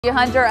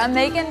Hunter, a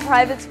Macon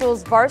private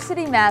school's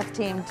varsity math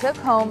team took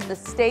home the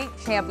state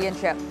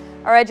championship.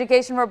 Our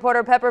education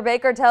reporter Pepper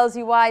Baker tells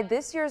you why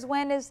this year's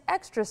win is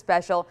extra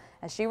special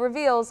as she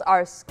reveals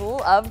our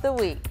School of the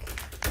Week.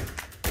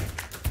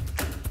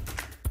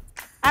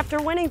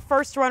 After winning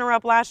first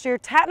runner-up last year,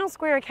 Tattnall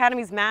Square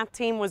Academy's math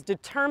team was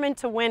determined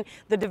to win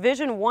the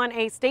Division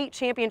 1A state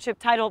championship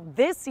title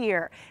this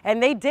year,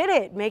 and they did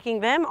it,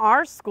 making them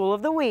our School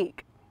of the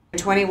Week.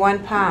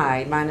 21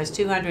 pi minus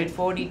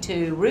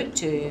 242 root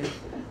 2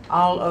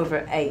 all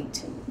over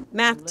 8.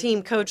 Math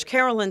team coach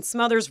Carolyn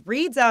Smothers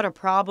reads out a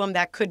problem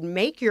that could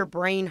make your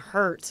brain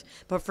hurt,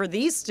 but for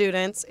these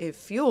students, it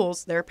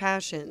fuels their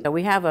passion.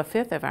 We have a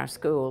fifth of our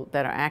school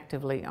that are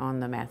actively on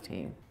the math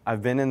team.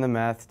 I've been in the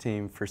math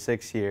team for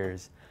 6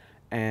 years,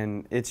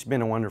 and it's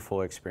been a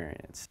wonderful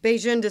experience.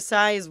 Beijing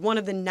Desai is one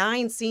of the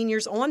 9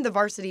 seniors on the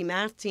varsity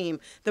math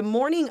team. The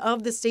morning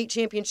of the state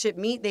championship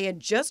meet, they had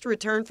just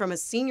returned from a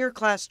senior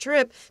class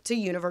trip to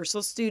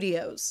Universal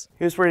Studios.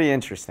 It was pretty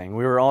interesting.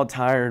 We were all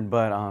tired,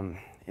 but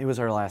it was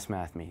our last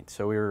math meet,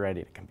 so we were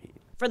ready to compete.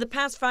 For the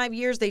past 5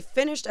 years, they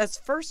finished as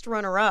first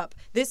runner-up.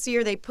 This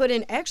year, they put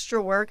in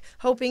extra work,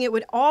 hoping it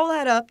would all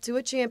add up to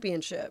a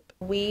championship.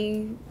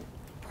 We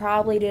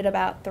probably did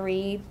about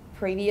 3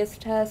 previous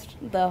tests.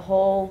 The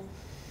whole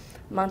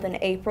month in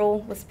April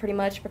was pretty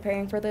much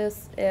preparing for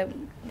this. It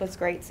was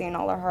great seeing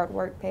all our hard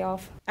work pay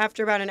off.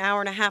 After about an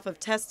hour and a half of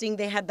testing,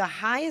 they had the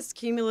highest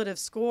cumulative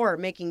score,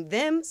 making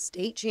them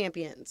state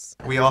champions.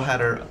 We all had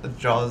our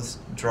jaws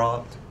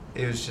dropped.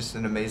 It was just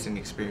an amazing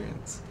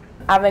experience.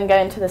 I've been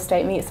going to the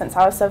state meet since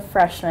I was a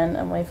freshman,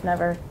 and we've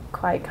never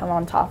quite come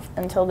on top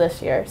until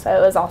this year. So it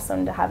was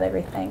awesome to have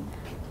everything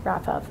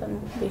wrap up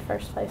and be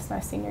first place my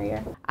senior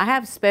year. I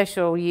have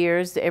special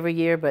years every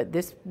year, but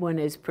this one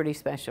is pretty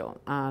special.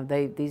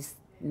 These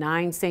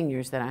 9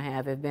 seniors that I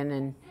have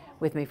been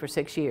with me for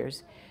 6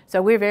 years.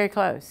 So we're very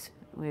close.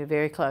 We're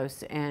very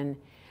close, and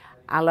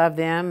I love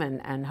them,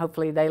 and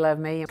hopefully they love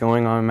me.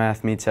 Going on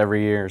math meets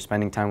every year,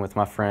 spending time with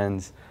my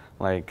friends,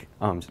 like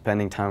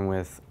spending time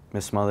with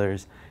Miss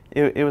Smothers,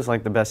 it was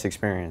like the best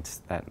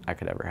experience that I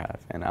could ever have,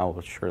 and I will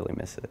surely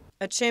miss it.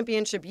 A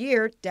championship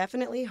year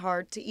definitely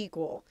hard to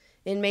equal.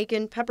 In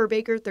Macon, Pepper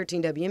Baker,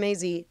 13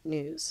 WMAZ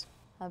News.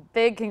 A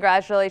big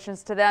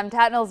congratulations to them.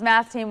 Tattnall's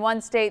math team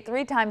won state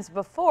 3 times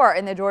before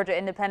in the Georgia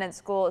Independent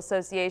School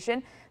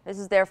Association. This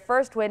is their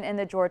first win in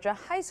the Georgia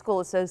High School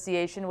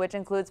Association, which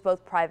includes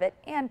both private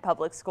and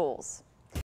public schools.